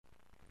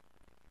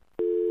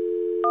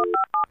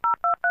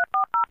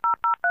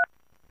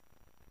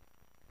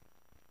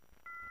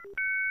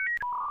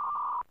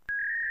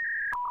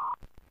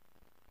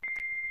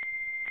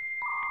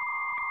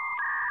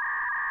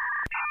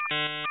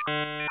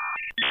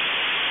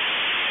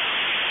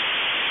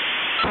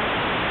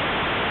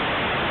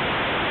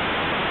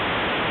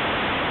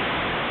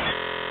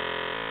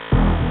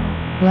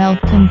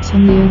Welcome to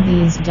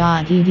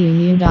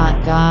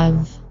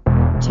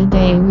movies.edu.gov.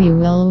 Today we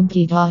will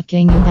be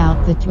talking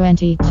about the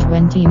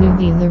 2020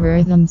 movie The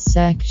Rhythm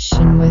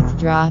Section with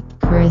Drop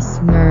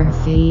Chris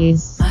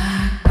Murphy's.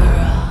 My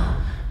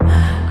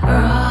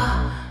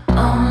girl,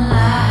 don't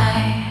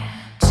lie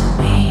to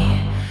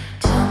me.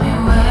 Tell me,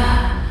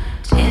 where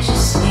did you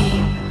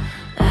sleep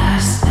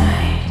last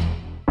night?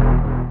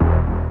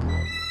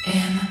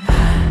 In the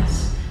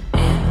pines,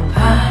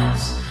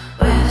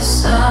 where the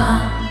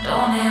sun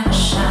don't ever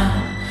shine.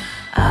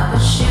 I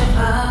would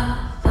shiver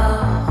the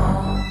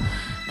whole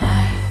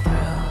night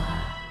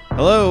through.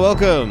 Hello,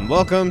 welcome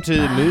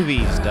to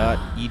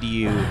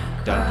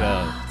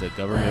movies.edu.gov, the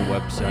government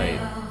website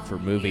for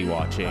movie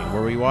watching,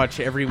 where we watch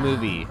every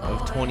movie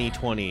of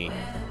 2020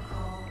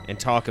 and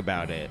talk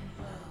about it.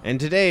 And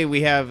today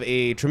we have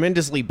a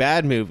tremendously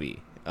bad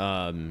movie,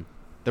 The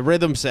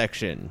Rhythm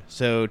Section.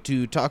 So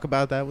to talk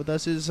about that with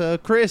us is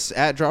Chris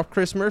at Drop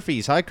Chris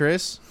Murphy's. Hi,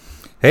 Chris.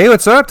 Hey,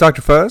 what's up,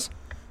 Dr. Fuzz?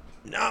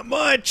 Not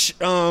much.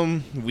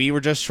 We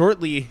were just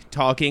shortly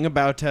talking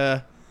about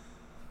how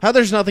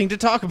there's nothing to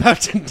talk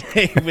about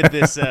today with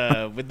this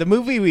with the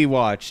movie we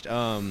watched.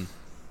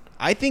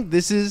 I think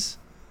this is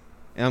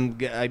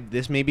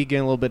this may be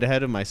getting a little bit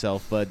ahead of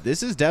myself, but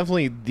this is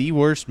definitely the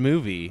worst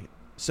movie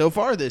so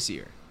far this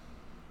year,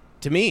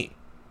 to me.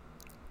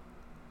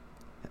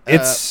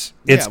 It's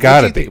what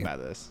gotta do you be. think about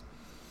this?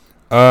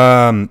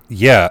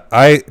 Yeah,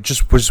 I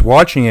just was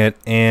watching it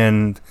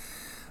and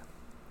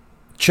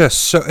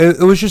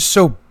it was just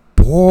so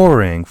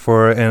boring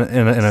for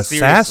an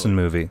assassin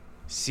movie.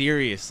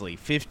 Seriously,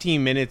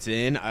 15 minutes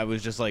in, I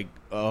was just like,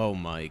 oh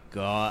my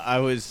god. I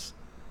was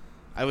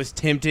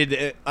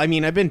tempted. I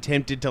mean, I've been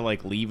tempted to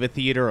like leave a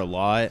theater a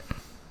lot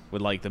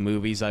with like the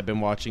movies I've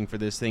been watching for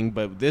this thing,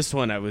 but this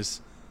one I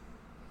was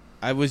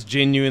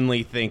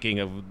genuinely thinking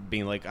of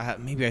being like,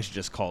 maybe I should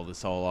just call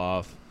this all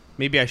off.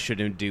 Maybe I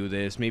shouldn't do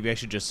this. Maybe I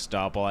should just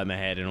stop while I'm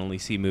ahead and only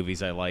see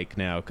movies I like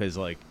now, because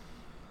like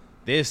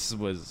this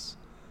was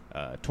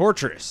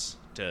torturous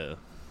to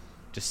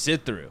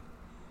sit through.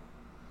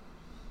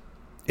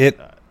 It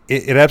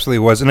absolutely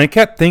was, and I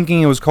kept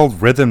thinking it was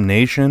called Rhythm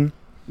Nation.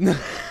 Yeah,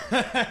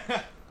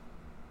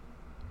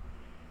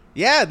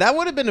 that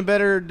would have been a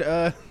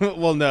better.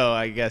 Well, no,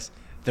 I guess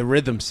the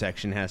rhythm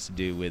section has to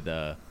do with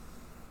the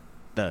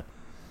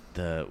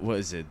what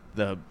is it?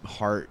 The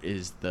heart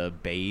is the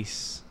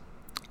bass.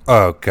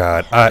 Oh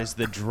God, Heart is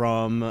the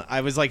drum.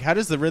 I was like, how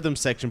does the rhythm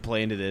section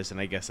play into this? And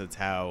I guess that's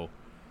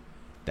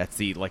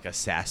the like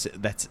assassin.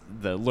 That's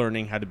the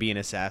learning how to be an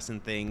assassin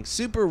thing.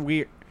 Super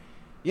weird.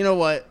 You know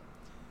what?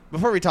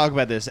 Before we talk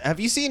about this,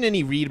 have you seen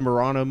any Reed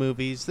Morano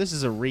movies? This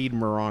is a Reed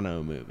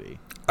Morano movie.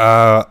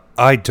 I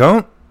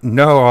don't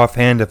know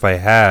offhand if I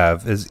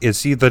have.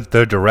 Is he the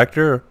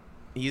director?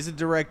 He's a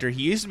director.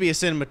 He used to be a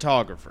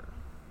cinematographer.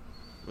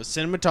 Was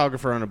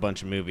cinematographer on a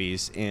bunch of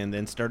movies and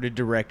then started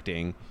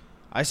directing.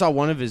 I saw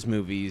one of his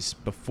movies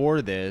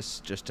before this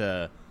just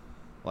to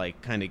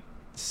like kind of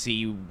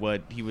see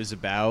what he was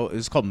about. It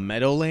was called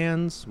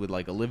Meadowlands with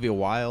like Olivia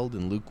Wilde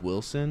and Luke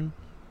Wilson.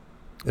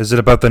 Is it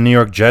about the New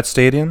York Jet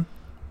Stadium?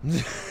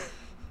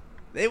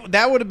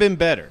 That would have been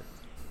better.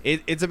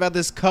 It's about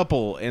this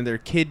couple and their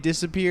kid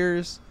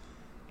disappears,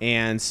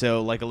 and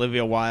so like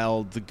Olivia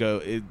Wilde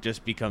it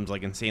just becomes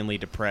like insanely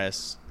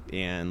depressed,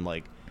 and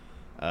like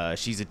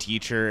she's a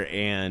teacher,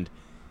 and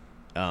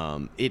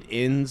it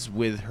ends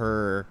with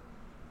her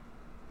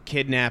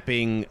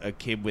kidnapping a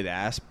kid with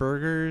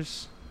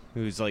Asperger's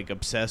who's like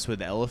obsessed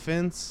with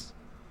elephants,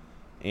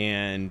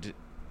 and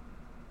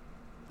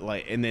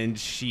then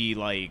she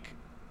like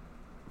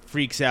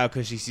freaks out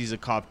because she sees a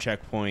cop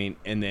checkpoint,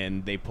 and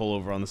then they pull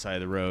over on the side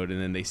of the road,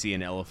 and then they see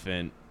an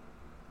elephant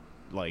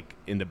like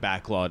in the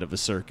back lot of a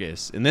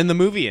circus, and then the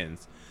movie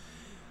ends.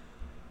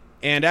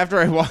 And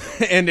after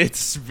and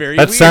it's very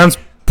that weird. Sounds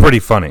pretty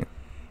funny.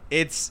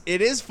 It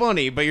is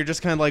funny, but you're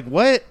just kind of like,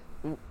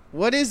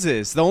 what is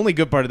this? The only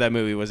good part of that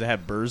movie was it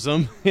had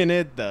Burzum in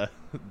it, the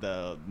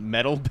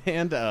metal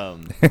band.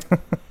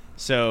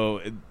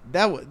 So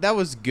that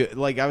was good.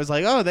 Like I was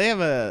like, oh, they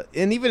have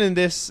and even in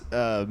this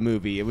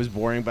movie, it was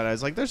boring, but I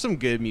was like, there's some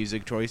good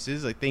music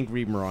choices. I think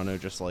Reed Morano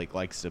just like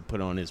likes to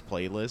put on his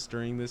playlist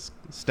during this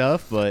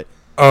stuff, but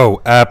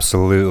oh,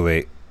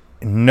 absolutely,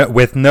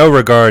 with no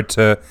regard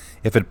to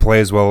if it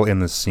plays well in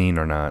the scene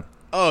or not.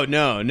 Oh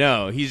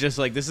no, he's just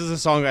like, this is a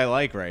song I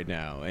like right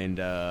now, and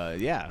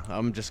yeah,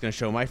 I'm just gonna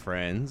show my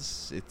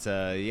friends. It's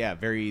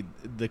very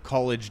the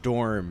college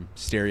dorm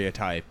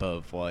stereotype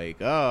of like,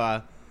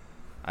 oh.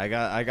 I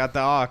got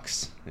the aux.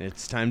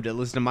 It's time to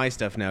listen to my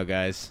stuff now,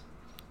 guys.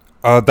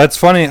 That's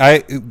funny.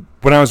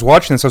 When I was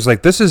watching this, I was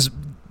like, this is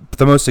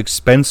the most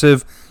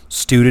expensive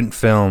student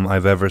film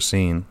I've ever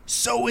seen.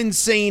 So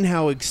insane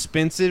how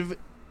expensive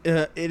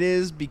it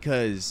is,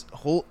 because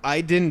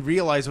I didn't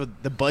realize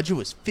what the budget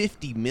was.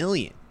 $50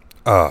 million.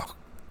 Oh,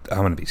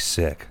 I'm gonna be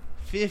sick.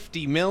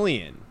 $50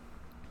 million.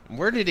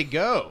 Where did it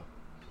go?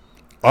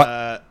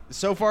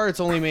 So far, it's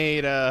only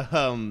made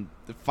 $5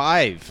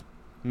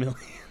 million.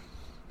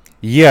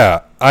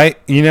 Yeah, when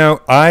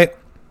I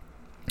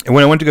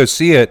went to go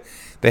see it,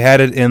 They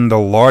had it in the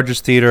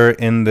largest theater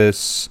in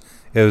this.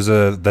 It was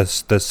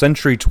the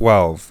Century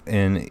 12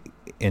 in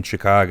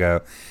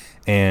Chicago,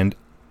 and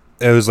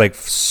it was like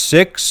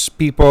 6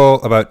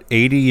 people about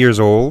 80 years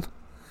old,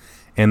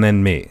 and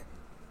then me.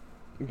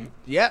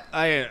 Yeah,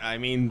 I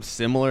mean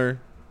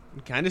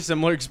kind of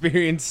similar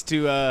experience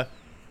to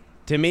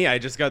me. I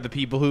just got the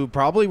people who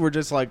probably were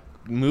just like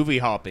movie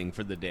hopping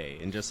for the day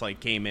and just like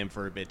came in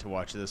for a bit to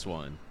watch this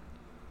one.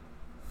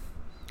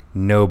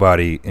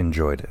 Nobody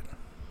enjoyed it.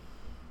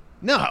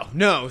 No,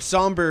 a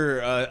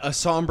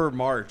somber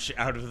march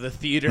out of the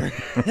theater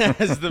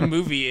as the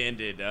movie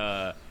ended.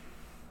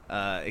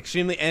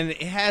 Extremely, and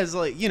it has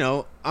like, you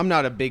know, I'm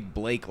not a big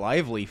Blake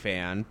Lively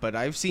fan, but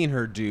I've seen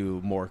her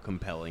do more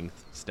compelling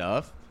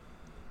stuff.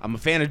 I'm a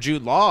fan of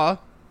Jude Law,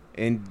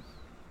 and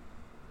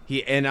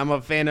I'm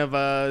a fan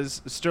of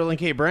Sterling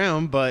K.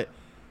 Brown, but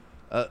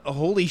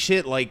holy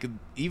shit, like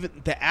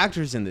even the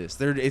actors in this,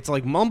 it's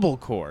like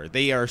mumblecore.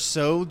 They are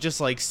so just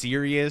like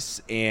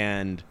serious,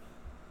 and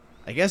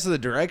I guess the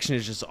direction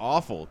is just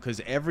awful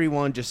because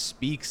everyone just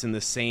speaks in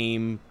the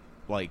same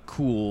like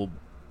cool,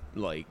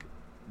 like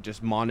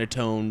just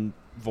monotone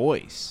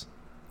voice.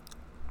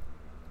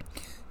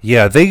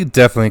 Yeah, they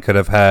definitely could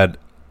have had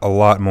a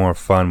lot more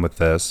fun with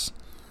this.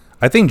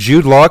 I think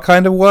Jude Law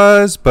kind of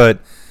was, but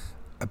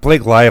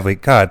Blake Lively,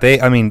 God,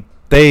 and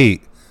I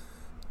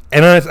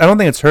don't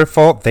think it's her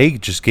fault. They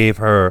just gave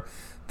her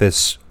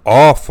this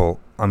awful,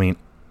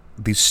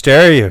 these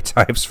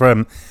stereotypes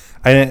from,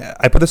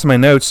 I put this in my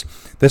notes.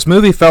 This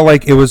movie felt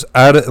like it was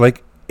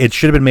like it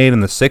should have been made in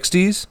the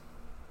 60s.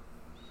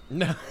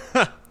 No.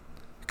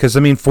 Because,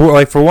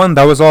 for one,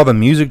 that was all the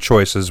music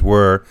choices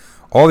were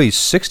all these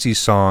 60s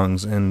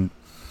songs and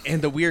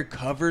the weird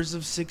covers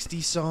of 60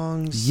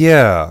 songs.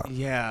 Yeah.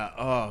 Yeah.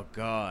 Oh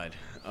God.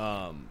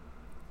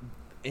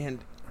 And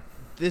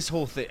this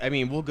whole thing. I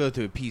mean, we'll go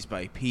through it piece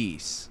by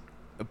piece,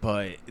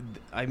 but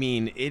I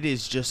mean, it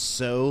is just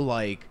so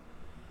like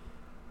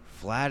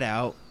flat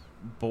out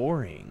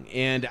boring.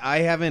 And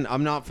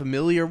I'm not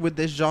familiar with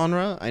this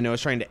genre. I know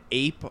it's trying to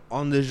ape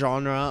on the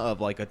genre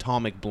of like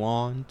Atomic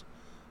Blonde,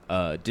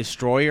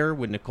 Destroyer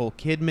with Nicole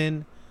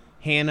Kidman,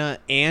 Hannah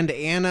and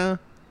Anna.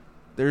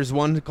 There's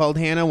one called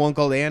Hannah, one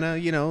called Anna,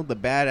 you know, the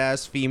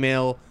badass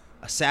female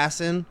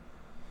assassin,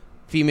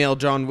 female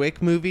John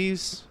Wick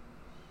movies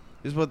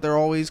is what they're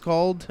always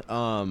called.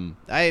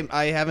 I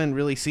haven't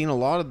really seen a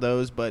lot of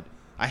those, but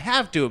I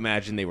have to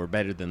imagine they were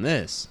better than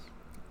this.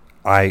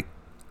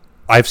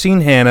 I've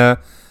seen Hannah,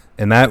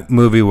 and that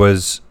movie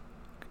was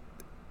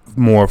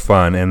more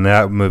fun, and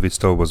that movie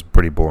still was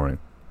pretty boring.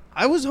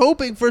 I was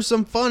hoping for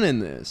some fun in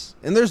this,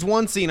 and there's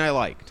one scene I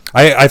liked.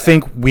 I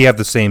think we have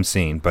the same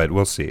scene, but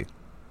we'll see.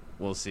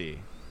 We'll see.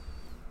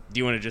 Do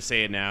you want to just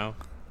say it now?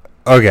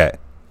 Okay.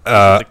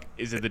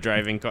 Is it the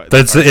driving car?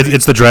 It's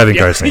the driving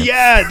car scene.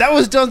 Yeah, that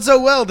was done so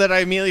well that I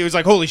immediately was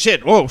like, holy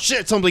shit, whoa,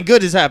 shit, something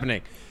good is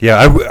happening. Yeah,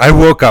 I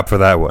woke up for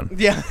that one.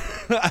 Yeah,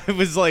 I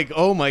was like,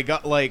 oh my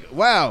God, like,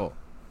 wow,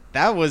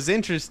 that was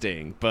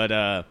interesting.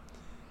 But,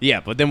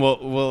 yeah, but then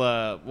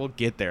we'll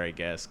get there, I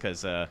guess,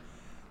 because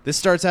this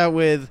starts out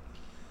with,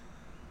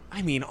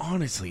 I mean,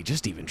 honestly,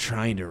 just even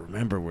trying to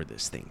remember where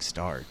this thing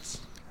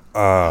starts.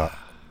 God,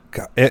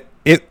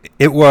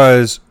 it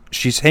was,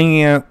 she's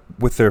hanging out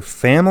with her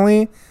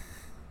family,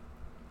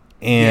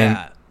 and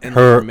yeah, and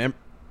her.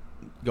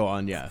 Go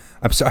on, yeah.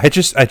 I'm sorry.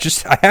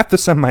 I have to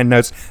send my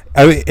notes.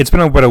 It's been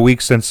about a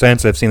week since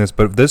I've seen this,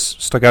 but this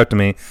stuck out to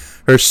me.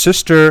 Her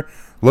sister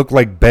looked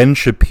like Ben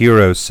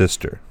Shapiro's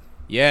sister.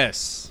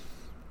 Yes.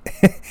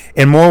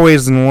 In more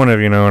ways than one, if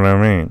you know what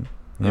I mean.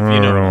 If you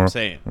know what I'm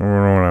saying. You know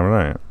what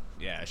I'm saying.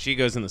 Yeah, she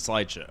goes in the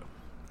slideshow.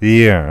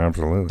 Yeah,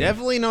 absolutely.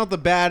 Definitely not the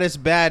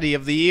baddest baddie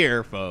of the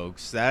year,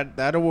 folks.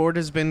 That award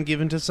has been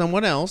given to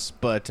someone else,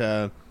 but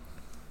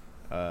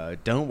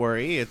don't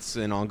worry, it's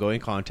an ongoing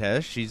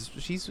contest.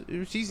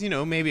 She's you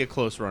know, maybe a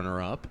close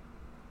runner-up.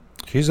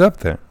 She's up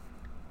there.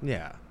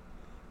 Yeah.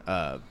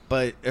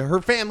 But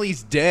her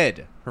family's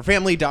dead. Her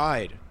family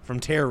died from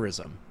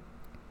terrorism.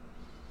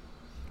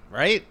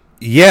 Right?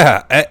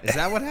 Yeah. Is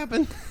that what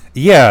happened?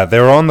 Yeah,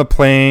 they're on the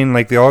plane,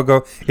 like they all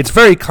go. It's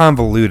very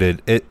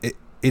convoluted.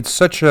 It's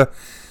such a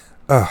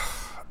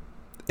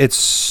it's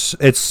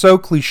so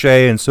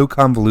cliche and so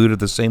convoluted at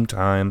the same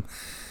time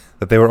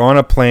that they were on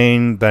a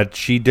plane that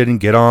she didn't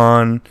get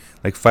on,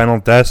 like Final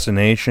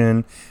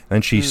Destination,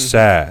 and she's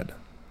sad.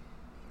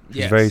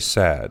 She's very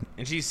sad.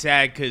 And she's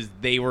sad because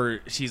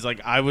she's like,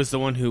 I was the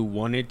one who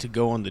wanted to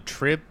go on the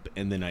trip,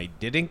 and then I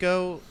didn't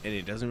go, and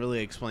it doesn't really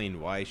explain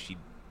why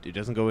it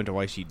doesn't go into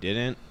why she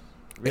didn't.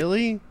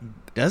 Really?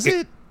 Does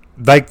it?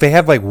 Like, they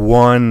have, like,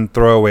 one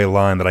throwaway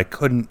line that I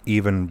couldn't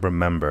even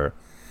remember.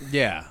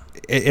 Yeah.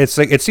 It's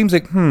like, it seems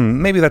like,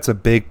 maybe that's a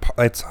big,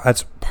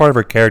 that's part of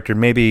her character.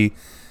 Maybe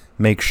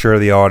make sure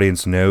the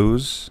audience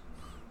knows.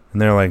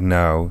 And they're like,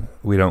 no,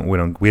 we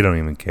don't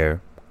even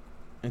care.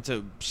 And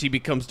so she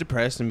becomes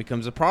depressed and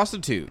becomes a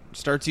prostitute.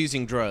 Starts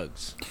using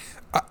drugs.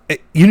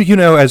 You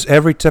know, as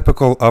every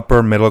typical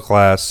upper middle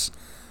class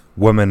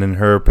woman in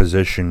her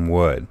position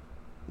would.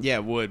 Yeah,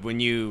 would. When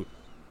you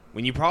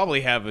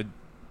probably have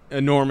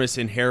enormous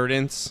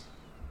inheritance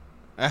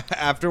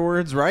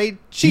afterwards, right?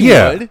 She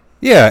Yeah. would.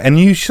 Yeah, and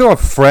you still have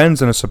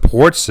friends and a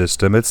support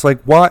system. It's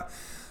like, what?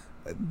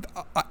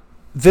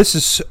 This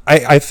is...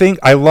 I think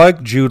I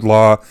like Jude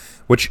Law,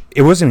 which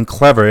it wasn't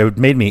clever. It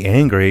made me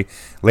angry.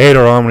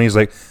 Later on when he's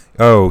like,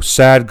 oh,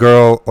 sad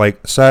girl,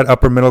 like, sad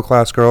upper middle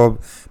class girl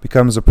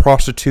becomes a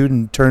prostitute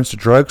and turns to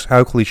drugs?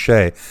 How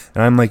cliche.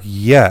 And I'm like,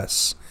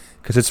 yes,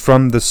 because it's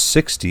from the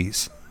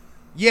 60s.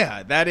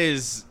 Yeah, that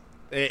is...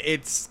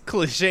 It's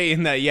cliche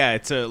in that, yeah,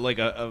 it's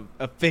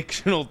a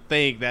fictional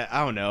thing that,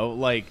 I don't know,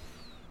 like...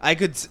 I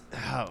could...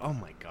 Oh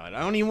my god, I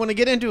don't even want to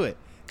get into it.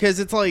 Because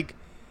it's like,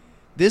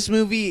 this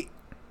movie,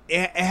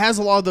 it has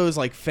a lot of those,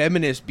 like,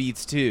 feminist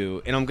beats,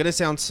 too. And I'm going to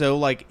sound so,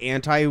 like,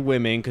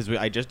 anti-women, because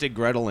I just did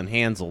Gretel and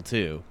Hansel,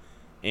 too.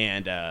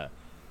 And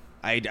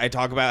I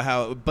talk about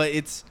how... But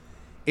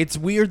it's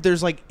weird,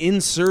 there's, like,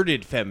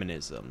 inserted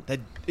feminism that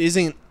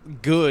isn't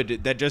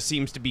good, that just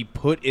seems to be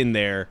put in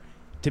there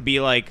to be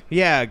like,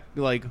 yeah,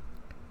 like,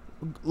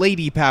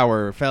 lady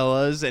power,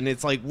 fellas. And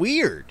it's, like,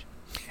 weird.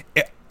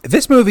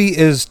 This movie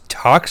is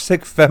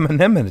toxic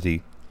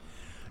femininity.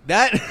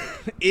 That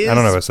is I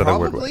don't know if I said that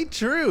word probably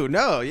true.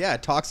 No, yeah,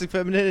 toxic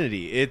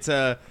femininity. It's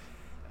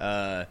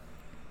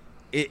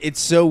it's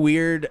so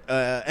weird,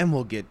 and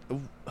we'll get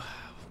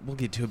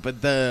to it.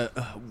 But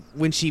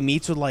when she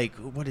meets with, like,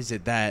 what is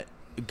it, that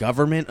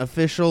government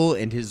official,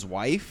 and his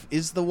wife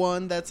is the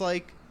one that's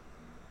like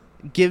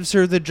gives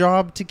her the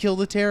job to kill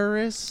the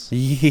terrorists.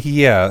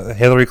 Yeah,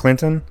 Hillary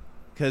Clinton.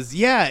 Because,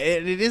 yeah,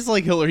 it is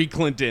like Hillary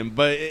Clinton,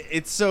 but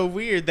it's so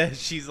weird that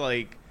she's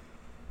like...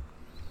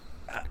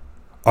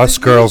 Us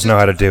girls know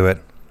how to do it.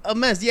 A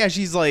mess. Yeah,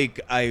 she's like,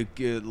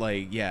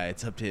 yeah,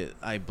 it's up to...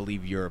 I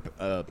believe you're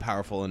a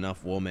powerful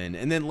enough woman.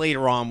 And then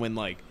later on when,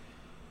 like,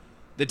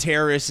 the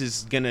terrorist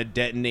is going to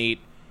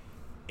detonate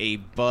a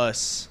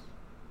bus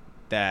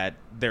that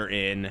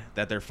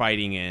they're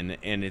fighting in,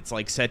 and it's,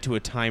 like, set to a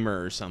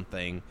timer or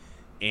something...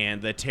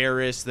 And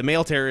the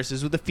male terrorist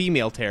is with the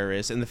female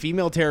terrorist, and the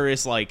female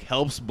terrorist, like,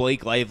 helps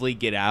Blake Lively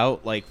get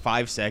out, like,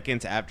 5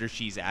 seconds after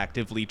she's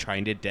actively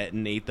trying to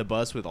detonate the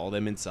bus with all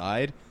them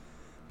inside.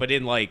 But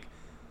in, like,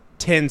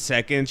 10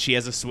 seconds, she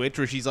has a switch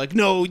where she's like,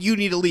 no, you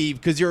need to leave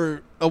because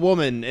you're a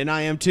woman, and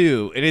I am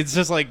too. And it's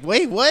just like,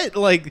 wait, what?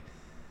 Like,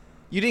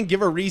 you didn't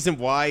give a reason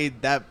why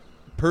that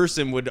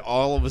person would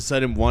all of a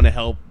sudden want to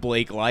help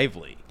Blake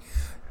Lively.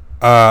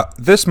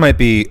 This might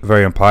be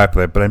very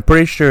unpopular, but I'm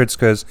pretty sure it's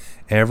because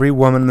every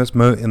woman in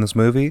this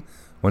movie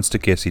wants to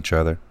kiss each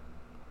other.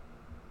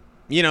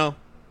 You know,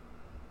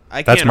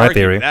 That's my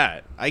theory. With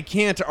that. I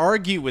can't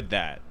argue with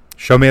that.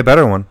 Show me a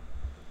better one.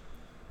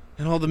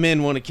 And all the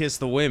men want to kiss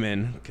the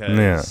women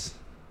because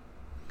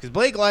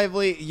Blake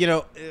Lively, you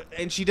know,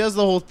 and she does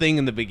the whole thing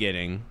in the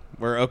beginning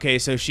where, okay,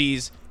 so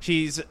she's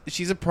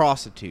a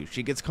prostitute.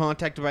 She gets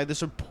contacted by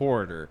this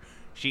reporter.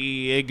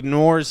 She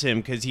ignores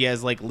him because he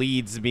has, like,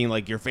 leads being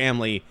like, your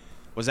family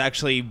was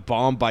actually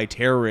bombed by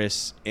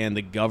terrorists and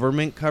the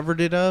government covered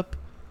it up.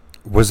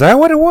 Was that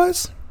what it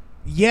was?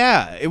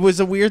 Yeah, it was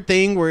a weird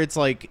thing where it's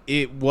like,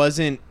 it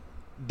wasn't,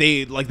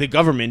 the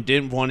government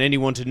didn't want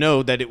anyone to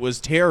know that it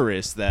was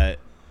terrorists that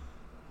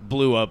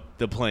blew up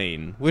the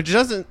plane, which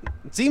it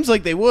seems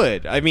like they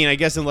would. I mean, I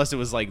guess unless it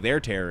was, like, their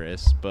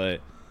terrorists,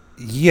 but.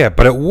 Yeah,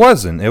 but it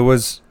wasn't. It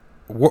was,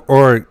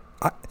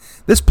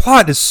 this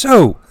plot is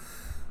so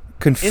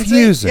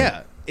confusing.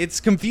 Yeah, it's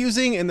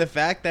confusing, and the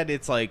fact that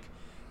it's, like,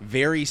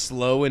 very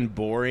slow and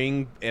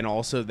boring and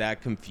also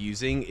that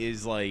confusing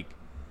is, like,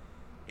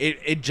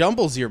 it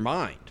jumbles your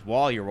mind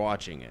while you're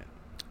watching it.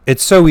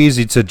 It's so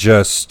easy to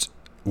just,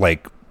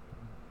 like,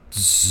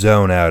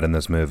 zone out in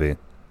this movie.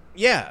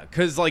 Yeah,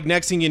 because, like,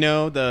 next thing you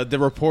know, the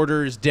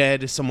reporter is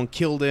dead, someone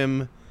killed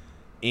him,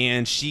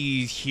 and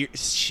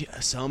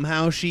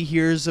somehow she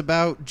hears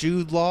about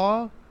Jude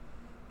Law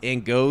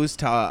and goes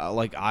to,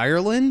 like,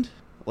 Ireland,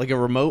 like a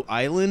remote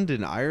island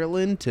in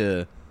Ireland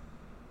to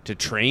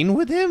train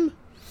with him?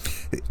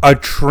 A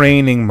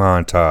training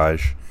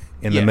montage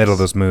in the middle of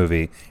this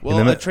movie.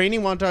 Well, a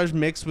training montage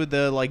mixed with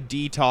the, like,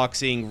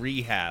 detoxing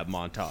rehab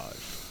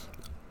montage,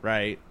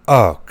 right?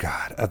 Oh,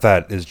 God.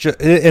 That is just...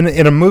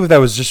 In a movie that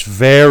was just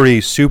very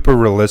super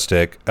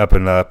realistic up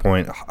until that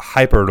point,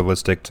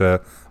 hyper-realistic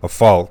to a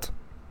fault.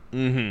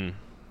 Mm-hmm.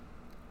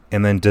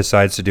 And then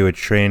decides to do a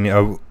training...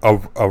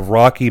 A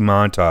Rocky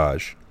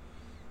montage.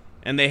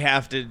 And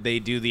they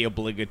do the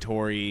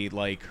obligatory,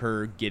 like,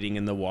 her getting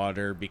in the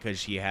water because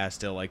she has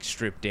to, like,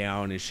 strip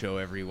down and show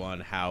everyone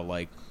how,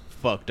 like,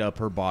 fucked up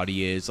her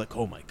body is. Like,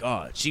 oh my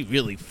god, she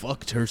really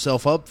fucked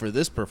herself up for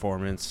this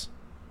performance.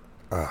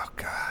 Oh,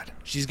 God.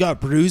 She's got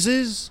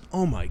bruises?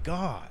 Oh my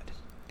god.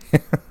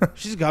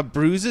 She's got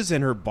bruises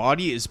and her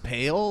body is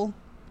pale?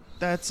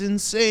 That's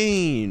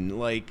insane.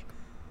 Like,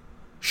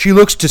 she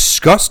looks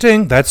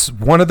disgusting. That's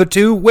one of the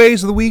two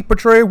ways that we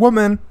portray a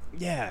woman.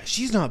 Yeah,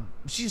 she's not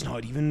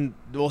even,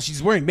 well,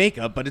 she's wearing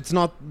makeup, but it's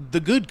not the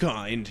good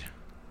kind.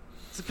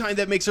 It's the kind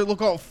that makes her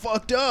look all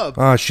fucked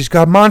up. She's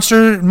got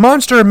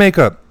monster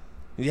makeup.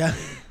 Yeah.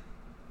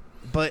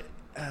 But,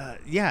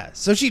 yeah,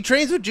 so she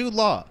trains with Jude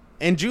Law.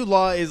 And Jude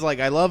Law is like,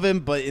 I love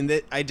him, but in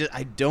that I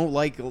don't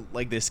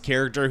like this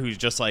character who's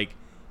just like,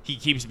 he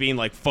keeps being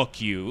like,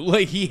 fuck you.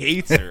 Like, he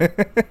hates her.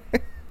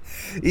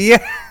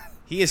 Yeah.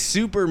 He is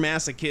super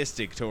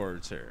masochistic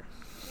towards her.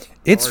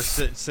 It's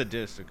or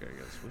sadistic, I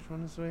guess. Which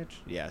one is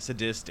which? Yeah,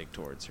 sadistic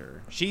towards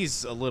her.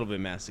 She's a little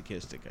bit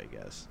masochistic, I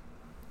guess.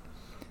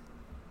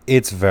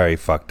 It's very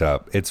fucked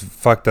up. It's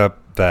fucked up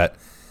that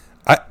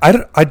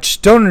I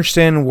just don't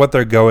understand what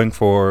they're going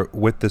for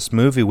with this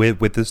movie,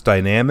 with this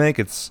dynamic.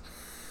 It's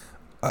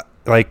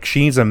like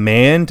she needs a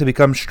man to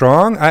become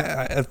strong.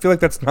 I feel like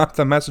that's not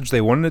the message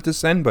they wanted it to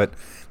send, but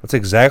that's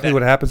exactly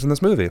what happens in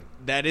this movie.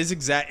 That is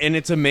exact, and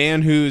it's a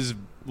man who's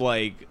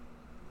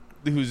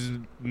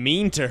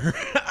mean to her.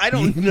 I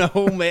don't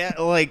know, man.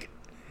 Like,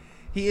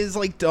 he is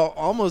like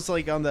almost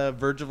like on the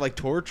verge of like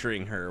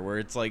torturing her, where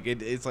it's like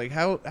it's like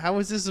how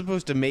is this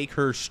supposed to make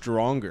her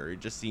stronger?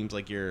 It just seems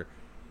like you're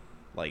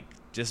like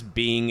just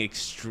being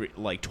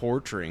like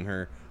torturing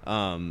her.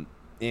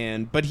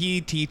 But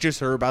he teaches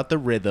her about the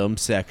rhythm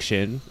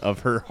section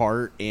of her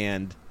heart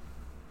and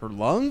her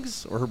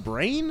lungs or her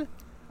brain.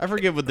 I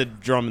forget what the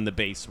drum and the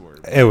bass were.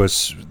 It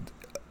was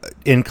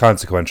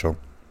inconsequential.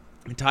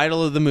 The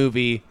title of the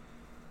movie,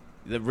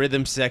 the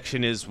rhythm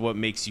section, is what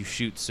makes you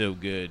shoot so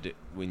good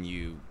when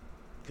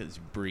because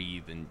you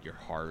breathe and your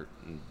heart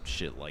and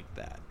shit like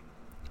that.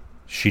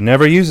 She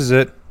never uses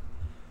it.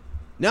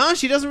 No,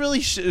 she doesn't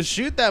really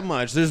shoot that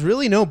much. There's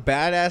really no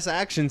badass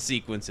action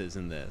sequences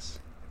in this.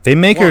 They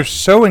make her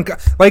so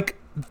incompetent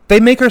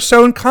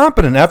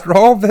after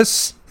all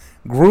this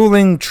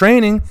grueling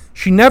training.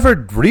 She never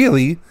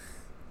really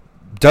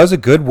does a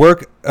good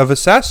work of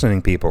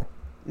assassinating people.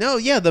 No,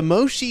 yeah, the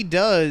most she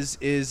does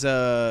is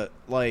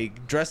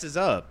like dresses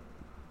up.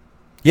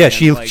 Yeah,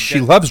 she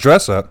loves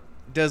dress up.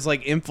 Does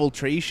like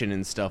infiltration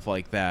and stuff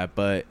like that,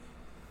 but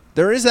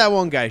there is that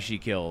one guy she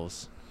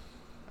kills.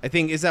 I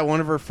think is that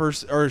one of her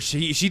first, or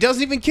she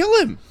doesn't even kill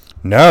him.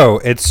 No,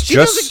 she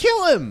doesn't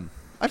kill him.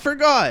 I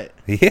forgot.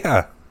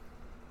 Yeah.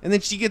 And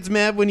then she gets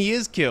mad when he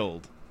is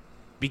killed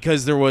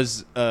because there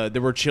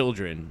were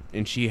children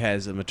and she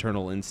has a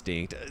maternal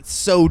instinct. It's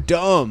so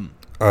dumb.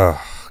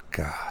 Oh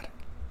God.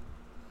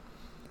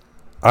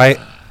 I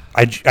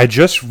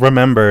just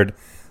remembered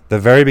the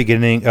very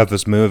beginning of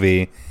this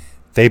movie.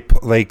 They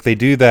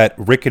do that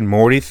Rick and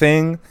Morty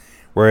thing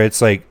where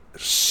it's like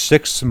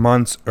 6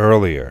 months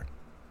earlier.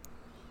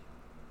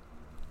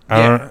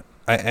 Yeah.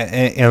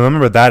 I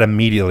remember that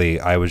immediately.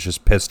 I was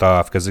just pissed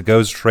off because it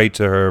goes straight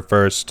to her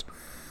first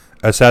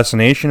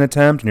assassination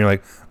attempt, and you're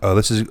like, "Oh,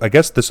 I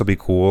guess this will be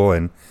cool."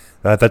 And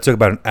that took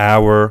about an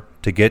hour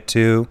to get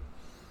to.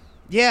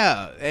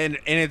 Yeah, and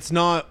it's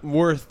not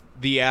worth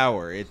the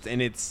hour.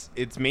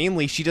 It's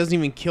mainly she doesn't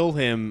even kill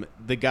him.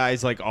 The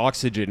guy's like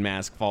oxygen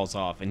mask falls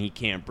off, and he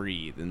can't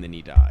breathe, and then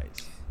he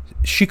dies.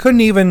 She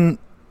couldn't even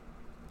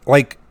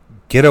like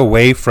get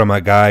away from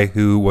a guy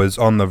who was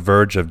on the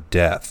verge of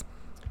death.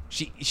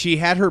 She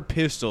had her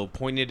pistol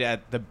pointed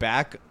at the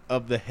back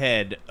of the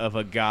head of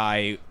a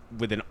guy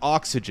with an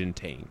oxygen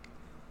tank,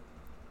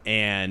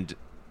 and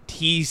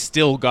he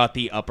still got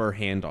the upper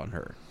hand on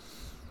her.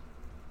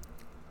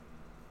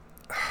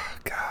 Oh,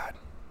 God.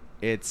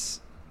 And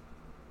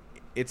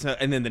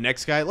then the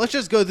next guy, let's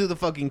just go through the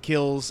fucking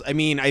kills. I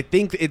mean, I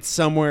think it's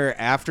somewhere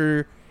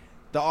after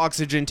the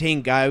oxygen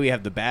tank guy. We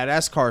have the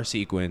badass car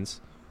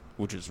sequence,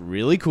 which is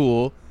really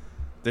cool.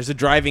 There's a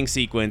driving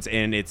sequence,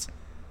 and it's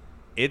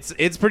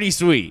pretty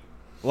sweet.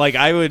 Like,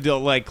 I would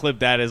like clip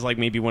that as like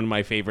maybe one of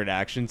my favorite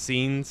action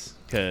scenes,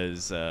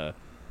 because I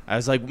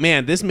was like,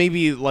 man, this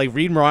maybe like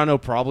Reed Morano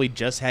probably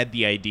just had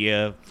the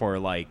idea for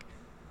like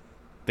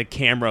the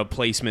camera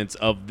placements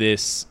of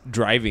this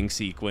driving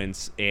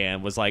sequence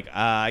and was like,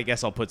 I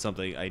guess I'll put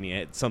something. I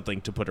need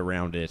something to put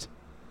around it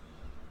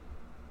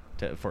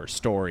for a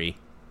story.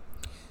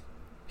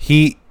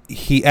 He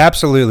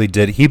absolutely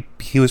did.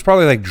 He was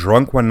probably like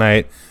drunk one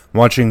night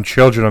watching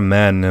Children of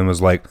Men and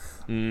was like,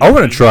 I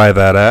want to try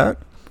that out.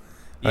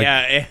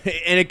 Yeah,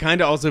 and it kind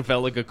of also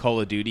felt like a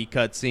Call of Duty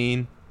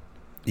cutscene.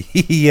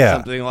 Yeah.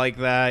 Something like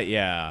that,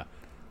 yeah.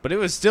 But it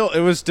was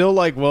still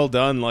like well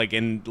done, like,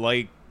 and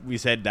like we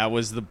said, that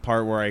was the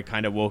part where I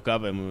kind of woke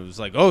up and was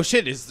like, oh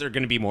shit, is there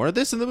going to be more of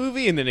this in the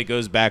movie? And then it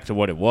goes back to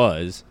what it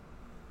was.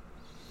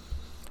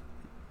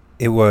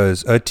 It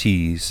was a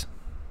tease.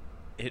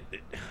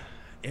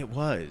 It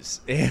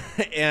was.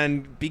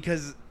 And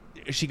because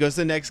she goes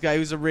to the next guy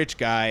who's a rich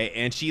guy,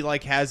 and she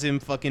like has him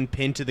fucking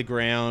pinned to the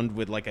ground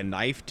with like a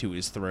knife to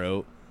his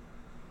throat.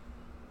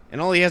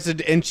 And all he has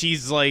to, and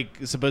she's like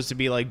supposed to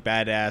be like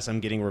badass, I'm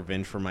getting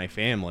revenge for my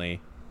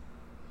family.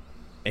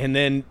 And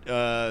then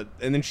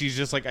she's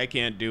just like, I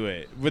can't do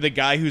it. With a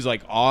guy who's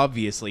like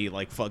obviously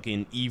like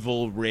fucking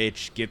evil,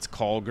 rich, gets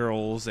call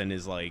girls, and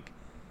is like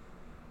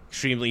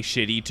extremely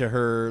shitty to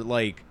her.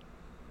 Like,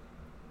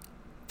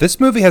 this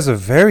movie has a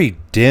very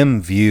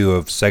dim view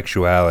of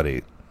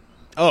sexuality.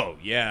 Oh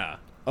yeah.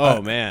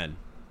 Oh man.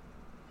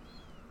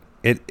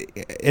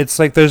 It's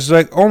like there's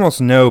like almost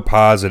no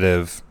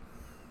positive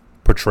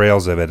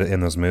portrayals of it in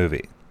this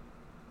movie.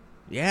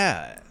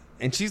 Yeah,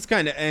 and she's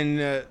kind of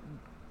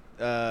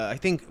I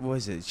think, what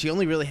was it? She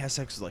only really has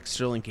sex with like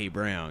Sterling K.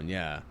 Brown.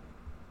 Yeah.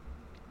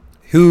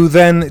 Who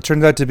then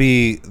turned out to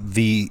be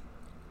the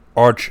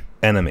arch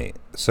enemy.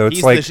 So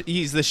it's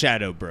he's the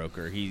shadow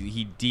broker.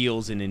 He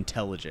deals in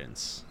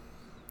intelligence.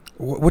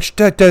 Which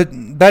that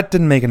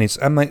didn't make any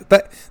sense. I'm like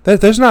that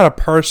there's not a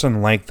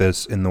person like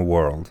this in the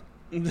world.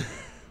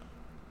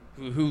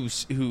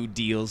 Who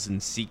deals in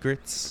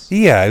secrets?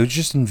 Yeah, it was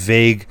just in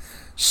vague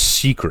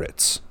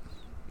secrets.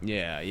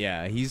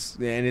 Yeah. He's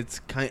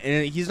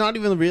not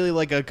even really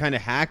like a kind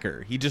of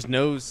hacker. He just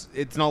knows.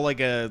 It's not like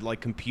a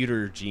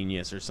computer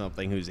genius or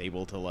something who's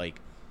able to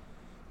like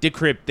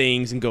decrypt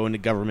things and go into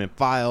government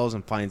files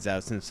and finds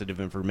out sensitive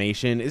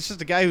information. It's just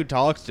a guy who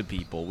talks to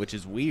people, which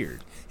is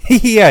weird.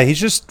 Yeah, he's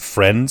just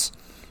friends.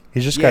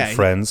 He's just got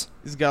friends.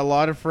 He's got a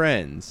lot of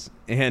friends,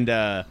 and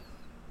then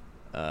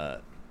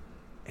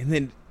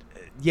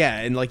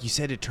and like you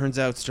said, it turns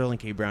out Sterling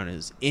K. Brown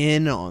is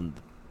in on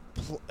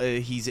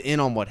he's in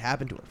on what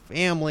happened to her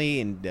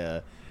family,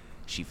 and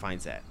she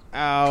finds that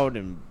out,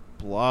 and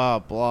blah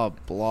blah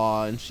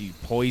blah, and she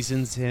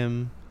poisons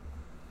him.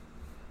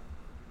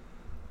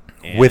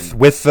 And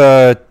With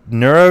the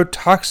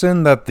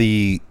neurotoxin that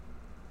the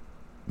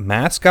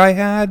mask guy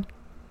had?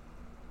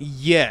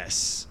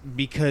 Yes,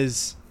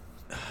 because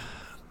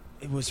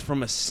it was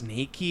from a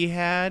snake he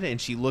had,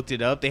 and she looked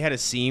it up. They had a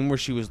scene where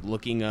she was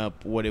looking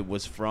up what it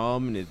was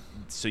from, and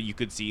so you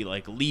could see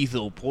like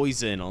lethal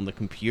poison on the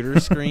computer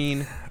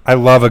screen. I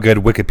love a good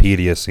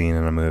Wikipedia scene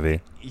in a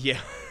movie. Yeah,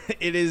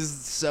 it is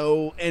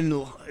so,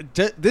 and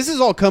this is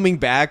all coming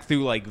back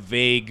through like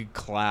vague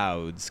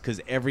clouds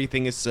because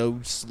everything is so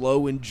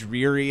slow and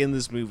dreary in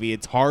this movie.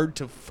 It's hard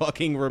to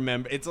fucking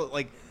remember. It's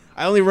like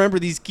I only remember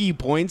these key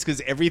points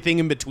because everything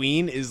in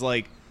between is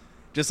like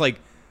just like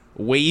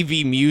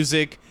wavy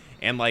music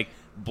and like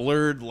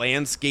blurred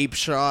landscape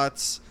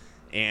shots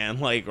and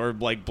like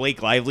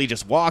Blake Lively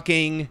just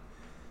walking.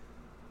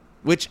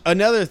 Which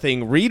another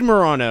thing, Reed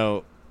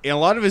Morano, in a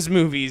lot of his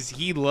movies,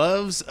 he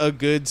loves a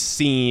good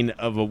scene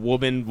of a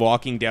woman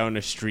walking down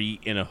a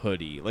street in a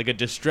hoodie. Like a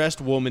distressed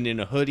woman in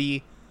a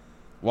hoodie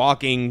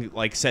walking,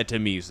 like, set to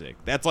music.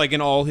 That's, like,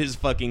 in all his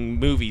fucking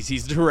movies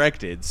he's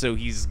directed. So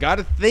he's got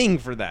a thing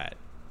for that.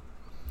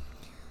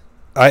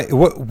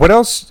 What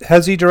else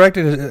has he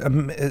directed?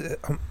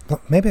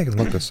 Maybe I can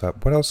look this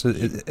up. What else?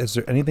 Is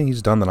there anything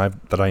he's done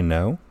that I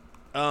know?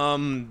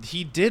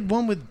 He did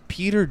one with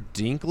Peter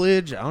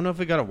Dinklage. I don't know if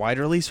it got a wide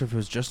release or if it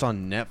was just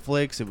on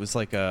Netflix. It was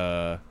like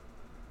a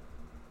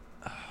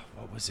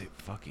what was it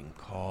fucking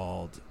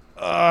called?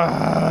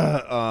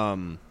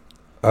 Oh,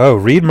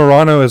 Reed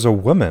Morano is a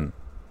woman.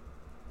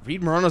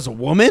 Reed Morano's a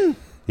woman?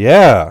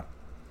 Yeah.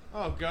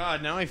 Oh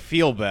God, now I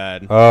feel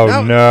bad.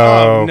 Oh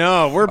no. Oh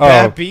no, we're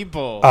bad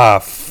people. Ah,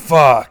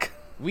 fuck.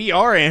 We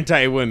are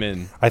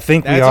anti-women. I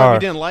think we That's are. why we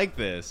didn't like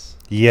this.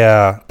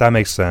 Yeah, that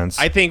makes sense.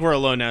 I think We're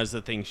Alone Now is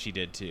the thing she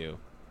did too.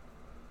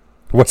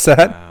 What's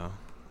that? Wow.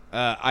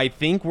 I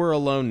think We're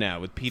Alone Now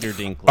with Peter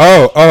Dinklage.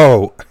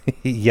 Oh,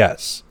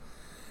 yes.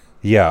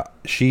 Yeah,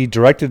 she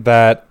directed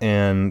that,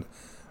 and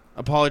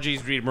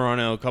apologies, Reed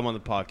Morano. Come on the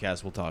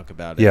podcast. We'll talk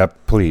about it. Yeah,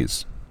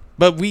 please.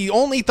 But we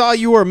only thought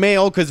you were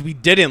male because we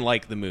didn't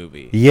like the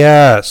movie.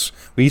 Yes,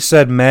 we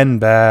said men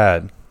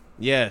bad.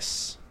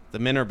 Yes, the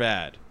men are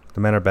bad.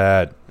 The men are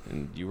bad.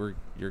 And you're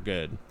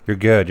good. You're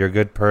good. You're a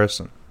good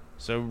person.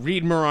 So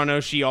Reed Morano,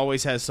 she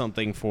always has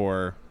something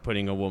for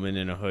putting a woman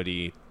in a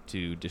hoodie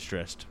to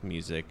distressed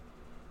music.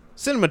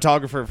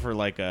 Cinematographer for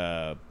like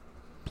a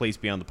Place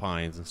Beyond the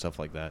Pines and stuff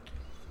like that.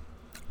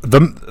 The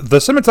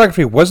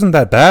cinematography wasn't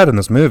that bad in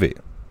this movie.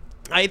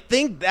 I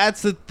think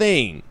that's the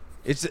thing.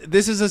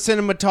 This is a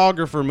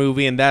cinematographer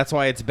movie, and that's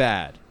why it's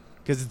bad.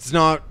 Because it's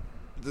not,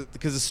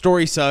 because the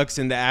story sucks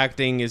and the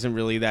acting isn't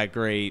really that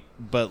great.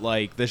 But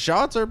like the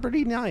shots are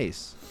pretty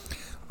nice.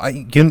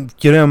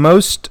 You know,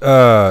 most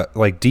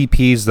like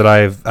DPs that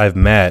I've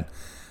met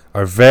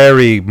are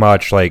very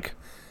much like,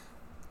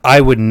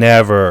 I would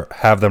never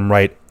have them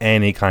write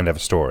any kind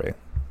of story.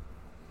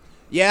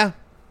 Yeah,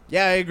 I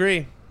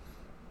agree.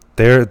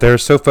 They're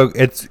so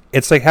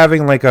it's like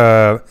having like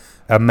a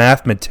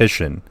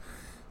mathematician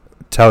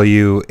tell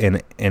you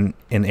an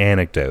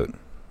anecdote.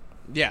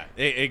 Yeah,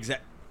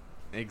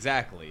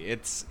 exactly.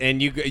 It's,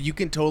 and you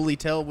can totally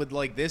tell with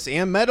like this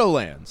and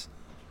Meadowlands.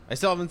 I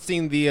still haven't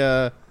seen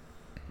the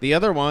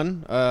other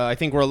one. I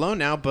think We're Alone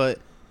Now, but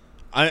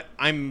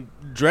I'm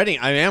dreading.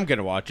 I am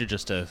gonna watch it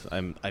just to.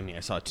 I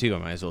saw two. I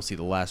might as well see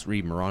the last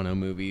Reed Morano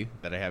movie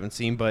that I haven't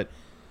seen. But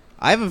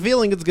I have a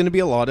feeling it's gonna be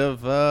a lot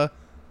of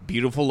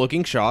beautiful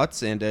looking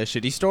shots and a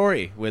shitty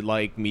story with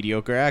like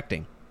mediocre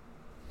acting.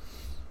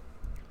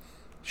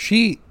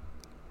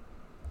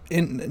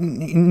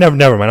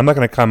 Never mind. I'm not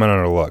gonna comment on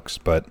her looks,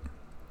 but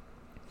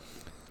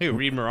hey,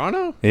 Reed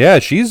Morano? Yeah,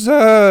 she's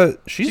a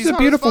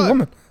beautiful as fuck.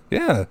 woman.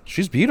 Yeah,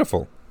 she's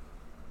beautiful.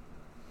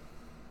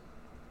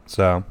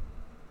 So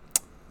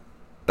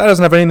that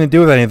doesn't have anything to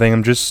do with anything.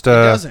 I'm just. It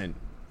doesn't.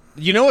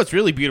 You know what's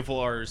really beautiful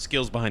are her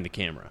skills behind the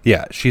camera.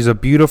 Yeah, she's a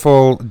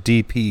beautiful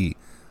DP.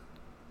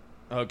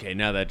 Okay,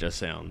 now that just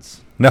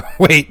sounds. No,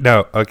 wait,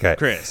 no. Okay,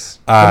 Chris,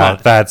 come on.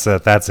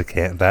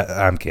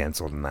 I'm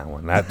canceled in that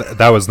one.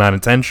 That was not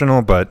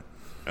intentional, but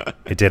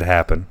it did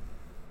happen.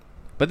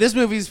 But this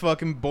movie's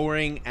fucking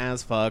boring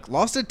as fuck.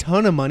 Lost a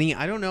ton of money.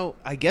 I don't know.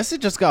 I guess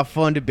it just got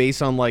funded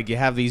based on like you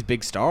have these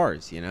big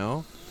stars, you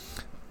know?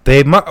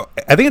 I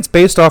think it's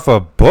based off a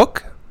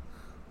book.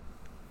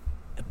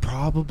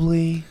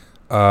 Probably.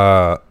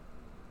 And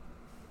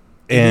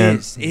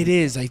it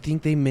is. I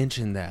think they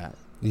mentioned that.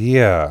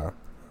 Yeah.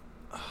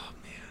 Oh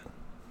man.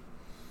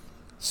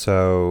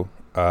 So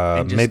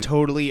and just maybe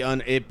totally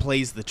it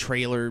plays the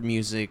trailer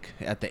music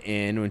at the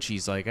end when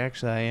she's like,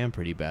 "Actually, I am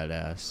pretty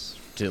badass."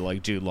 To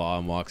like Jude Law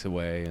and walks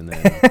away and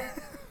then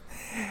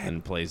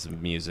and plays the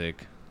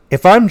music.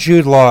 if I'm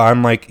Jude Law,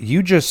 I'm like,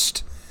 you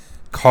just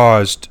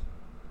caused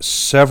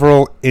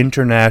several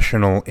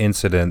international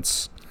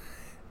incidents,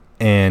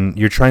 and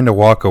you're trying to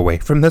walk away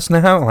from this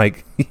now.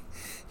 Like,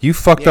 you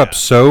fucked up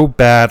so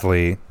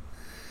badly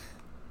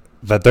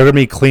that they're gonna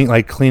be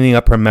cleaning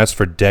up her mess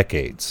for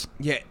decades.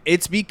 Yeah,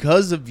 it's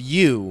because of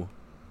you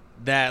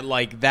that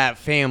like that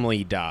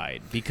family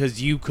died,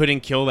 because you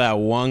couldn't kill that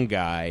one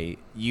guy.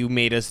 You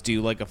made us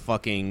do like a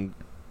fucking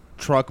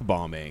truck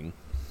bombing.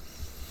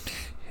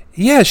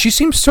 Yeah, she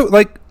seems so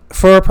like,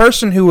 for a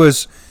person who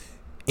was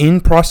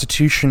in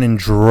prostitution and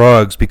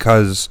drugs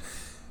because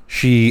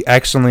she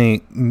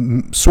accidentally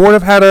sort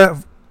of had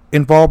a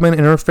involvement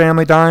in her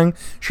family dying.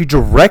 She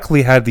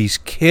directly had these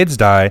kids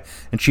die,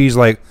 and she's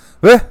like,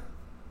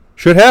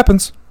 shit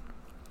happens.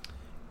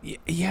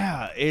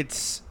 Yeah,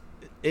 it's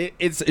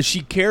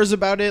she cares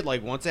about it.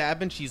 Like once it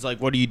happens, she's like,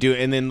 "What do you do?"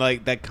 And then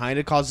like that kind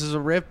of causes a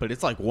rift, but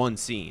it's like one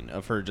scene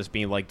of her just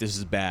being like, "This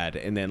is bad,"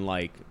 and then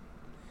like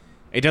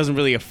it doesn't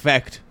really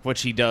affect what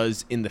she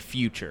does in the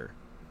future.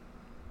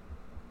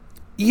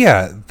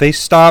 Yeah, they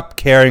stop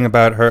caring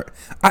about her.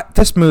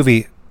 This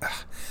movie,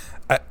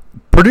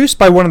 produced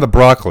by one of the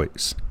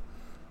Broccoli's,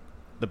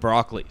 The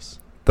Broccoli's.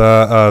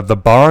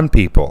 the Bond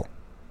people.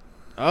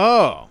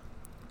 Oh,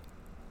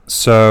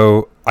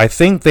 So I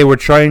think they were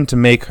trying to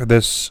make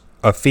this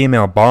a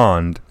female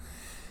Bond,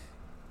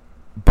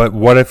 but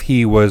what if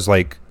he was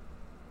like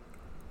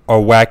a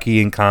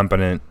wacky,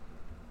 incompetent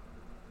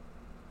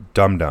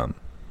dum-dum?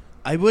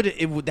 that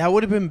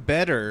would have been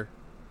better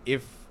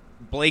if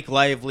Blake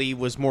Lively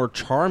was more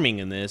charming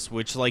in this,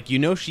 which like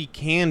she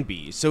can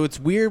be. So it's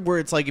weird where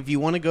it's like if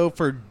you want to go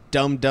for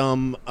dumb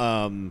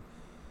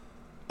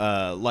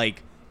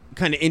like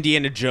kind of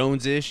Indiana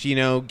Jones-ish,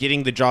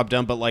 getting the job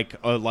done, but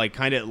like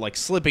kind of like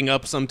slipping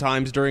up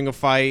sometimes during a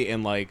fight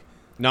and like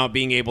not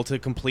being able to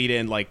complete it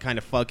and like kind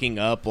of fucking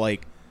up,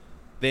 like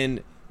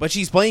then, but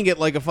she's playing it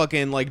like a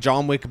fucking like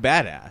John Wick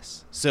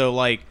badass. So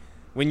like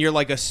when you're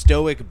like a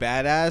stoic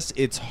badass,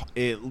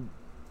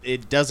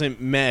 it doesn't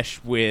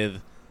mesh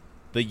with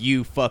the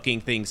you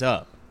fucking things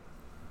up.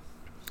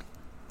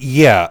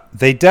 Yeah,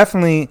 they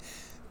definitely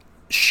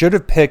should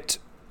have picked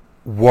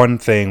one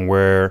thing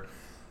where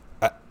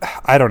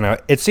I don't know.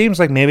 It seems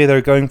like maybe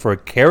they're going for a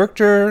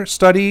character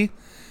study,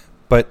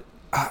 but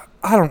I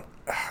don't.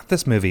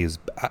 This movie is.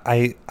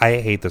 I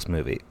hate this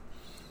movie.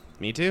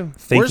 Me too.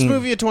 Worst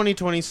movie of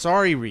 2020.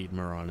 Sorry, Reed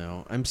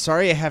Morano. I'm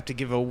sorry I have to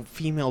give a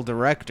female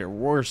director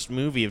worst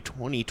movie of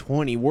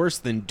 2020. Worse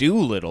than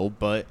Doolittle,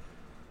 but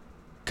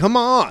come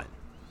on.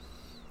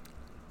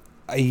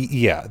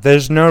 Yeah,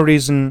 there's no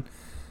reason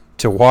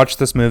to watch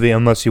this movie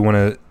unless you want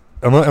to,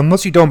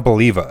 unless you don't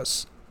believe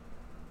us.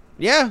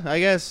 Yeah, I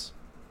guess.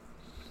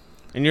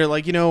 And you're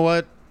like, you know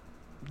what?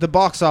 The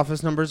box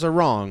office numbers are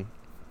wrong.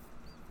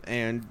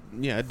 And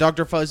yeah,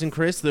 Dr. Fuzz and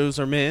Chris, those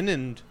are men,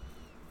 and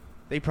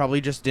they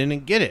probably just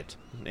didn't get it.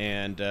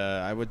 And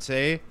I would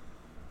say,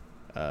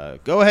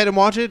 go ahead and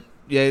watch it.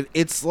 Yeah,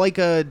 it's like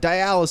a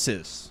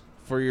dialysis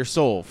for your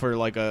soul for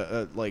like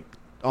like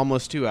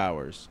almost 2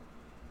 hours.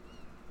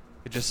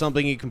 It's just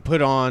something you can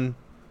put on,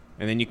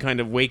 and then you kind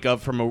of wake up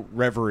from a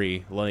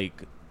reverie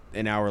like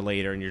an hour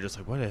later, and you're just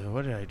like, what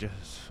did I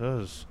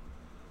just?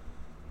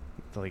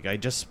 Like, I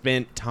just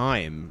spent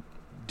time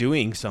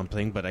doing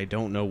something, but I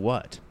don't know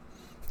what.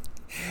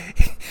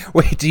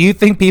 Wait, do you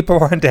think people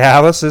on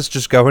dialysis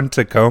just go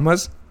into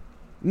comas?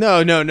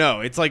 No.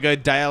 It's like a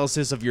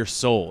dialysis of your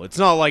soul. It's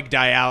not like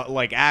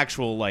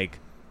actual like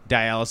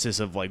dialysis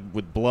of like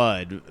with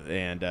blood,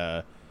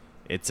 and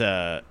it's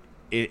a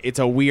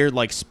weird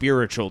like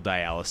spiritual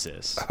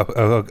dialysis.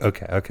 Oh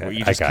okay. Where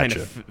you just kind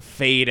of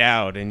fade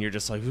out, and you're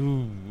just like,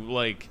 ooh,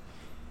 like.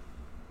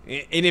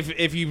 And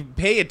if you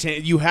pay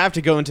attention, you have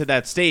to go into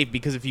that state,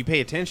 because if you pay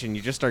attention,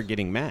 you just start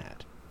getting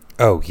mad.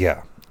 Oh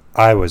yeah,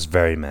 I was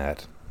very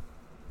mad.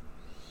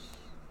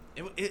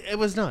 It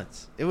was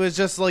nuts. It was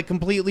just like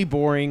completely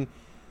boring.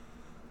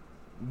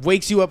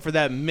 Wakes you up for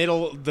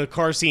the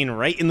car scene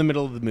right in the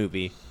middle of the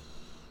movie.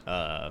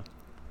 I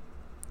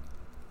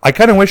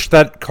kind of wish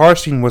that car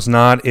scene was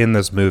not in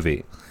this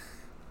movie.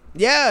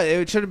 Yeah,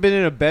 it should have been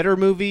in a better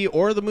movie,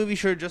 or the movie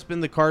should have just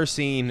been the car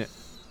scene.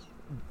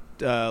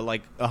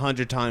 Like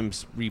 100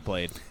 times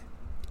replayed.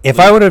 If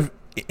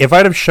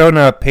I'd have shown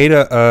up, paid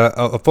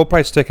a full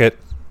price ticket,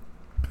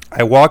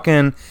 I walk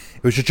in,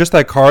 it was just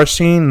that car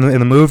scene,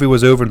 and the movie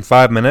was over in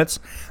 5 minutes,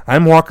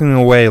 I'm walking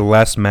away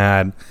less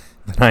mad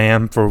than I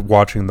am for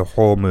watching the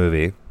whole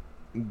movie.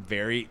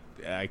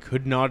 I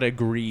could not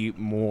agree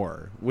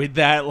more with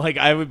that. Like,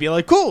 I would be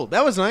like, cool,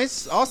 that was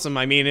nice, awesome.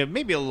 I mean, it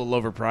may be a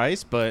little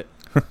overpriced, but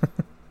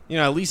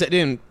at least I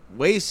didn't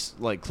waste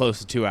like close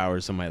to 2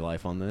 hours of my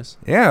life on this.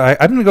 Yeah,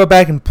 I'm gonna go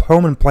back and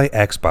home and play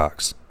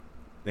Xbox.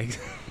 But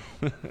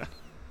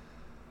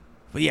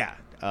yeah,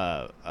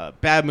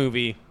 bad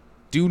movie.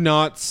 Do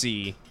not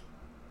see.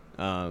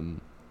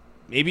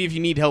 Maybe if you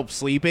need help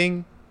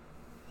sleeping.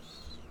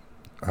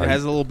 It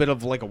has a little bit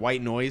of like a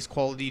white noise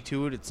quality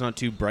to it. It's not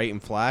too bright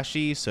and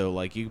flashy, so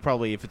like you can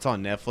probably, if it's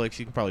on Netflix,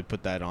 you can probably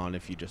put that on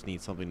if you just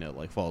need something to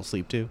like fall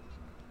asleep to.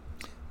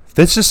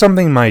 This is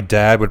something my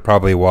dad would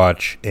probably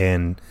watch,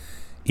 and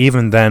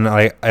even then,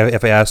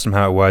 if I asked him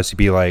how it was, he'd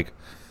be like,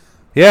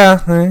 "Yeah,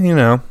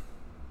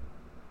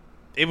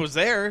 It was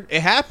there.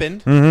 It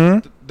happened.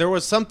 Mm-hmm. There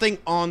was something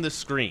on the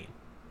screen.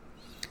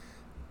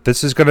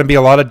 This is going to be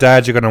a lot of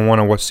dads are going to want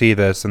to see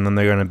this, and then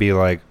they're going to be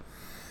like,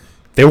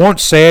 they won't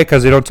say it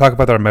because they don't talk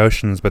about their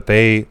emotions, but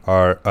they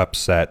are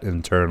upset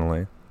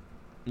internally.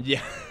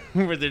 Yeah,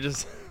 where they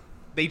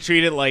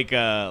treat it like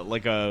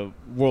a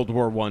World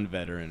War I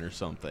veteran or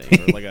something,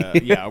 or like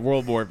a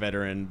World War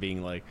veteran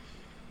being like,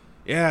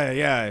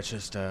 yeah, it's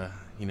just there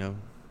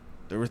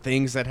were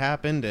things that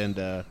happened,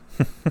 and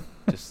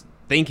just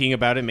thinking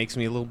about it makes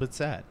me a little bit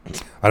sad.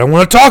 I don't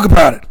want to talk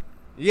about it.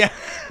 Yeah,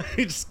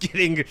 just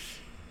getting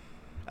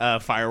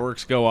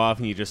fireworks go off,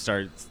 and you just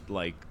start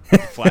like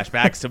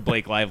flashbacks to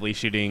Blake Lively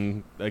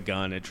shooting a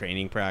gun at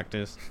training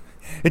practice.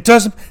 It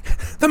doesn't.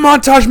 The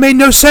montage made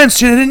no sense.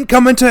 She didn't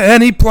come into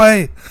any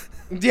play.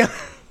 Yeah,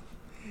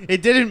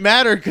 it didn't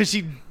matter because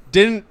she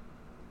didn't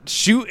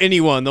shoot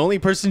anyone. The only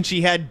person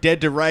she had dead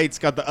to rights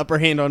got the upper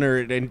hand on her,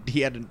 and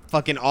he had a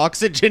fucking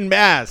oxygen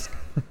mask.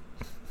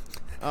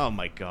 Oh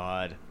my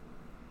god.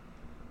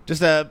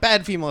 Just a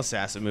bad female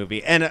assassin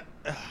movie. And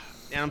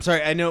I'm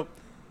sorry, I know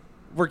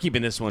we're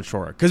keeping this one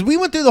short because we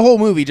went through the whole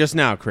movie just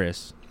now,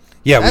 Chris.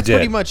 Yeah, that's we did.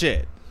 Pretty much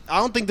it. I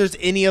don't think there's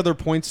any other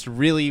points to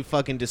really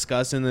fucking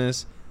discuss in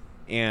this.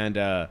 And,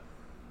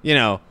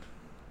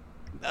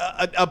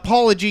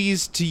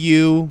 apologies to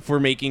you for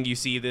making you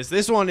see this.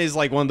 This one is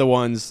like one of the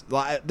ones.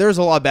 There's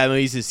a lot of bad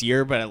movies this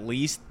year, but at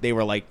least they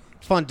were like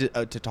fun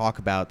to talk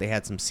about. They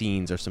had some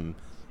scenes or some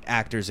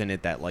actors in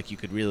it that like you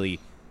could really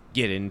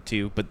get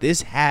into. But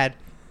this had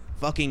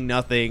fucking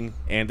nothing.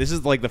 And this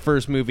is like the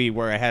first movie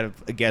where I had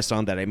a guest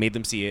on that I made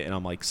them see it, and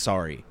I'm like,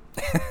 sorry.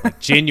 Like,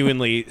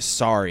 genuinely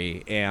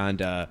sorry.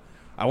 And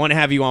I want to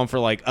have you on for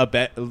like a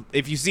bet.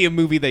 If you see a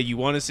movie that you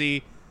want to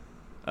see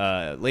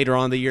later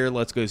on in the year,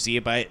 let's go see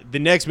it. But the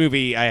next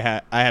movie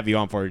I have you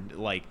on for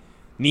like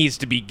needs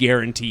to be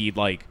guaranteed.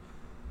 Like,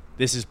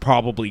 this is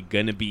probably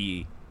gonna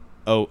be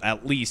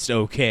at least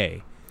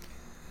okay.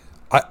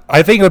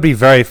 I think it would be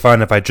very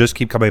fun if I just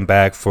keep coming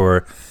back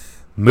for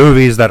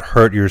movies that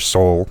hurt your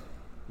soul.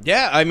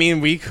 Yeah, I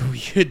mean we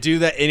could do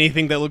that.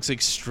 Anything that looks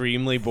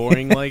extremely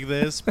boring like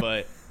this,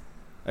 but.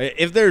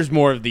 If there's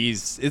more of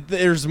these, if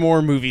there's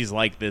more movies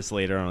like this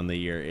later on in the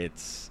year,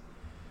 it's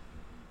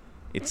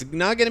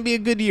not going to be a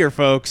good year,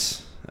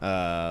 folks.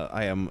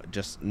 I am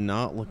just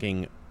not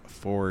looking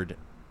forward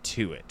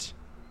to it.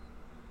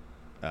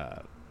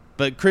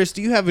 But Chris,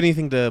 do you have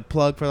anything to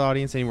plug for the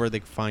audience? Anywhere they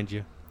can find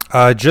you?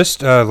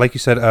 Just like you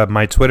said,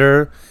 my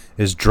Twitter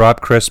is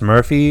Drop Chris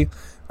Murphy.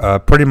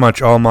 Pretty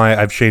much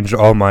I've changed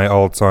all my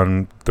alts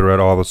on throughout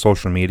all the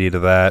social media to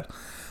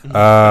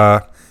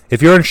that.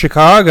 If you're in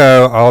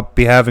Chicago, I'll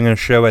be having a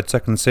show at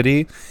Second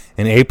City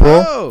in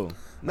April. Oh,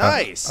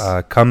 nice.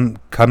 Come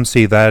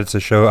see that. It's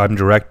a show I'm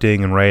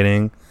directing and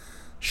writing.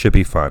 Should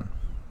be fun.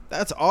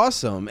 That's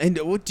awesome. And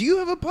do you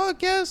have a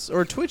podcast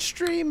or a Twitch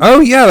stream? Oh,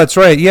 yeah, that's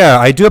right. Yeah,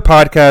 I do a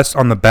podcast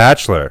on The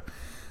Bachelor.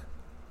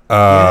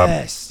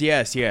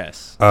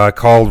 Yes.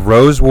 Called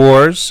Rose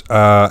Wars.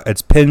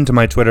 It's pinned to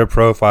my Twitter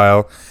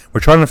profile. We're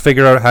trying to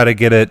figure out how to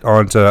get it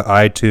onto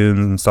iTunes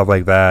and stuff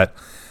like that.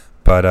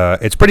 But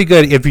it's pretty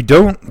good. If you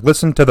don't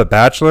listen to The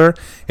Bachelor,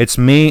 it's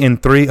me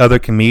and 3 other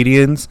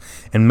comedians.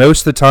 And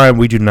most of the time,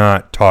 we do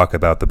not talk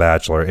about The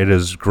Bachelor. It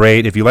is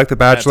great. If you like The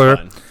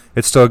Bachelor,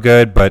 it's still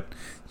good. But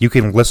you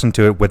can listen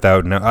to it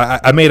without...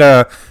 I made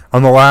on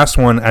the last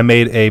one, I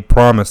made a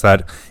promise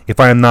that if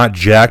I am not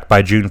jacked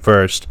by June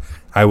 1st,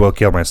 I will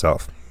kill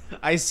myself.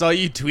 I saw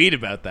you tweet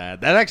about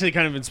that. That actually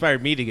kind of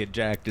inspired me to get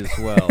jacked as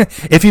well.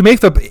 If you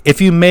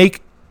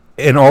make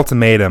an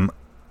ultimatum...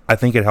 I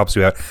think it helps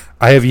you out.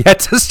 I have yet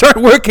to start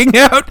working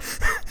out.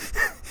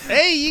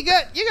 Hey, you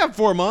got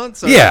 4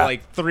 months. Or yeah,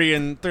 like three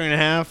and a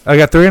half. I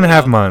got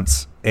 3.5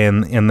 months,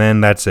 and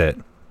then that's it.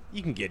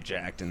 You can get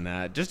jacked in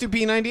that. Just do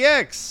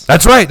P90X.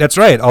 That's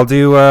right.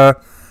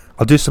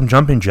 I'll do some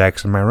jumping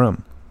jacks in my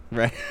room.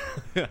 Right.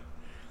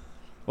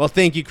 Well,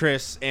 thank you,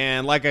 Chris.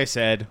 And like I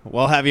said,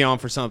 we'll have you on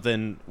for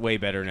something way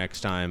better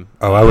next time.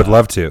 Oh, I would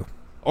love to.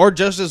 Or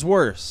just as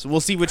worse. We'll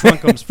see which one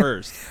comes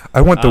first.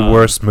 I want the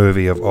worst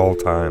movie of all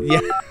time. Yeah.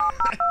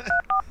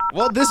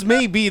 Well, this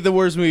may be the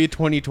worst movie of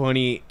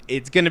 2020.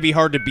 It's going to be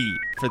hard to beat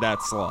for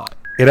that slot.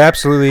 It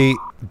absolutely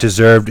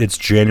deserved its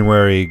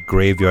January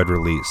graveyard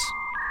release.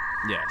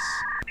 Yes.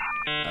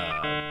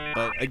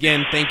 But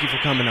again, thank you for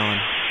coming on,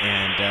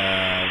 and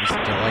it was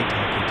a delight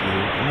talking to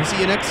you. And we'll see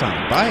you next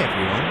time. Bye,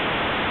 everyone.